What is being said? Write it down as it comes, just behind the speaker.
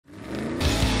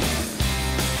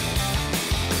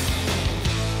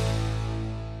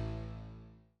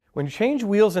When you change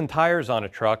wheels and tires on a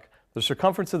truck, the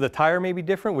circumference of the tire may be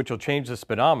different, which will change the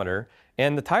speedometer,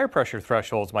 and the tire pressure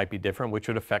thresholds might be different, which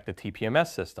would affect the TPMS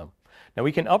system. Now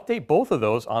we can update both of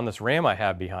those on this RAM I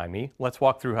have behind me. Let's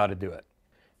walk through how to do it.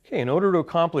 Okay, in order to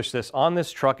accomplish this, on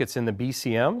this truck it's in the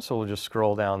BCM, so we'll just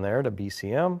scroll down there to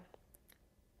BCM.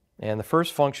 And the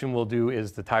first function we'll do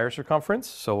is the tire circumference,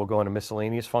 so we'll go into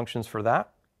miscellaneous functions for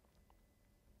that.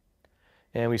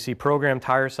 And we see program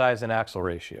tire size and axle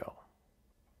ratio.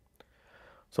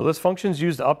 So this function is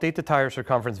used to update the tire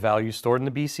circumference value stored in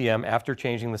the BCM after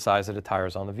changing the size of the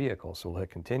tires on the vehicle. So we'll hit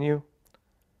continue.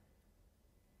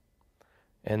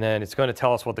 And then it's going to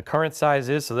tell us what the current size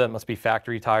is, so that must be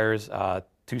factory tires,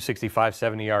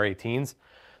 265/70R18s.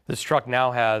 This truck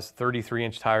now has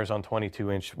 33-inch tires on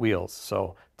 22-inch wheels,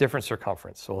 so different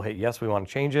circumference. So we'll hit yes, we want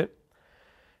to change it.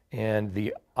 And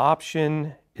the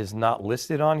option is not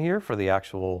listed on here for the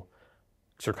actual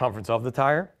circumference of the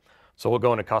tire. So we'll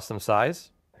go into custom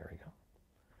size. There we go.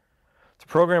 To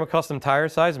program a custom tire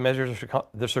size, measure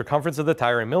the circumference of the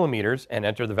tire in millimeters and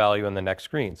enter the value on the next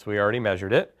screen. So we already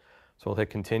measured it. So we'll hit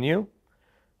continue.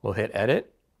 We'll hit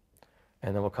edit.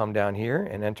 And then we'll come down here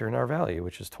and enter in our value,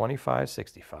 which is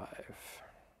 2565.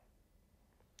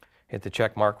 Hit the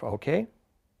check mark, OK.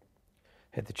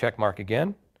 Hit the check mark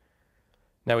again.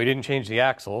 Now we didn't change the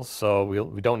axles, so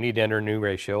we don't need to enter a new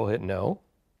ratio. We'll hit no.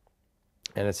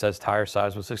 And it says tire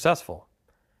size was successful.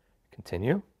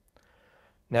 Continue.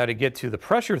 Now to get to the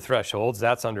pressure thresholds,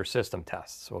 that's under system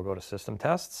tests. So we'll go to system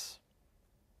tests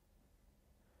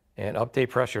and update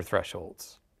pressure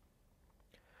thresholds.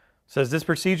 It says this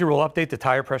procedure will update the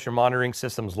tire pressure monitoring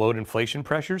system's load inflation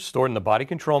pressures stored in the body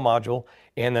control module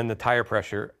and then the tire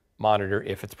pressure monitor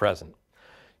if it's present.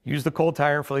 Use the cold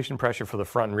tire inflation pressure for the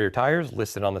front and rear tires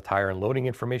listed on the tire and loading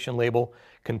information label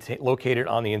located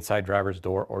on the inside driver's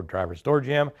door or driver's door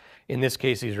jamb. In this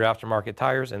case, these are aftermarket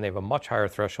tires and they have a much higher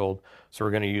threshold, so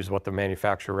we're going to use what the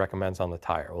manufacturer recommends on the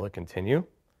tire. We'll hit continue.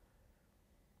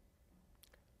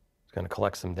 It's going to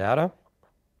collect some data.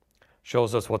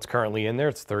 Shows us what's currently in there.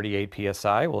 It's 38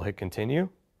 PSI. We'll hit continue.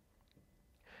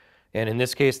 And in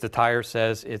this case, the tire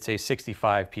says it's a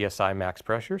 65 PSI max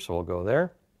pressure, so we'll go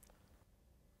there.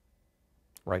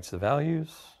 Writes the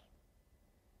values.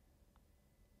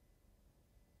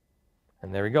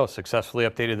 And there we go. Successfully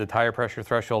updated the tire pressure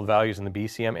threshold values in the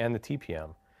BCM and the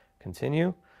TPM.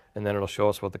 Continue, and then it'll show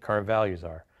us what the current values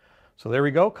are. So there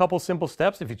we go. A couple simple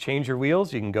steps. If you change your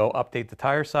wheels, you can go update the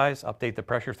tire size, update the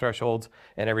pressure thresholds,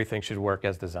 and everything should work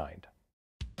as designed.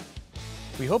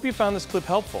 We hope you found this clip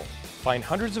helpful. Find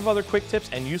hundreds of other quick tips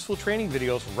and useful training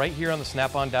videos right here on the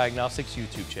Snap-on Diagnostics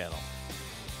YouTube channel.